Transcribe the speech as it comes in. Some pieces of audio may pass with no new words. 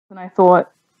And I thought,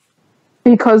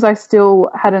 because I still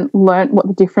hadn't learnt what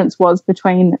the difference was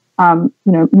between,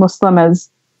 Muslim as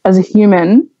a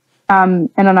human and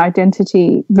an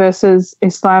identity versus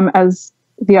Islam as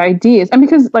the ideas. And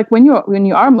because, like, when you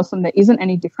are a Muslim, there isn't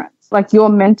any difference. Like, you're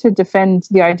meant to defend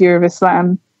the idea of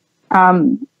Islam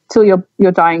till your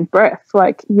dying breath.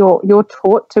 Like, you're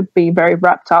taught to be very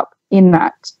wrapped up in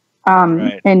that,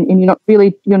 Right. and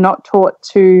you're not taught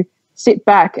to sit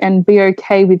back and be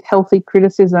okay with healthy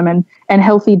criticism and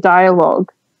healthy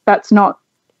dialogue. That's not,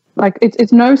 like,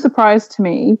 it's no surprise to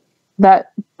me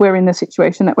that we're in the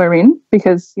situation that we're in,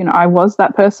 because, I was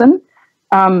that person.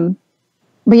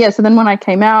 But yeah, so then when I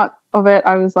came out of it,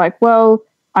 I was like, well,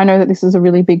 I know that this is a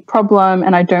really big problem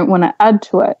and I don't want to add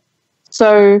to it.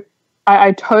 So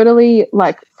I totally,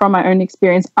 like, from my own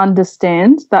experience,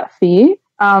 understand that fear.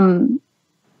 And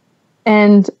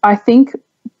I think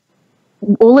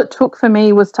all it took for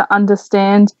me was to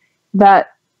understand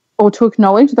that, or to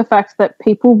acknowledge the fact that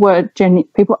people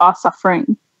are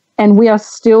suffering, and we are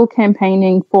still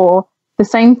campaigning for the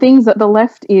same things that the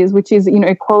left is, which is,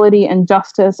 equality and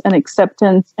justice and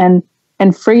acceptance and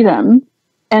freedom.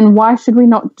 And why should we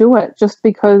not do it just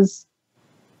because,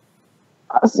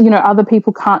 other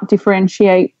people can't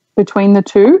differentiate between the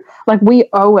two? Like, we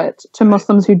owe it to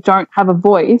Muslims who don't have a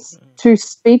voice to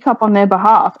speak up on their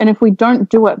behalf. And if we don't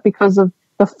do it because of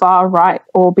the far right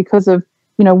or because of,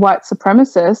 white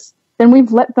supremacists, then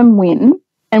we've let them win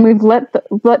and we've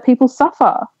let people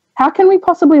suffer. How can we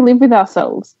possibly live with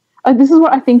ourselves? This is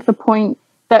what I think the point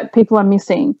that people are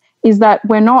missing, is that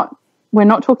we're not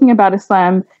talking about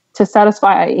Islam to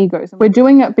satisfy our egos. We're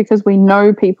doing it because we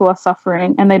know people are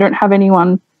suffering and they don't have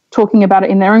anyone talking about it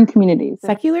in their own communities.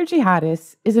 Secular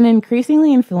Jihadists is an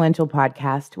increasingly influential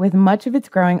podcast with much of its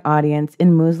growing audience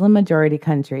in Muslim-majority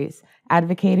countries,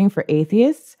 advocating for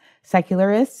atheists,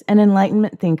 secularists, and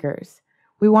Enlightenment thinkers.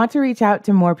 We want to reach out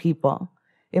to more people.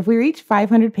 If we reach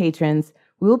 500 patrons,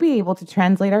 we will be able to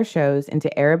translate our shows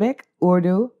into Arabic,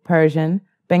 Urdu, Persian,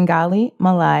 Bengali,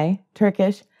 Malay,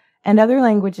 Turkish, and other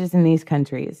languages in these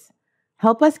countries.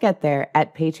 Help us get there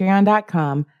at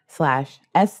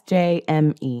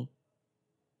patreon.com/SJME.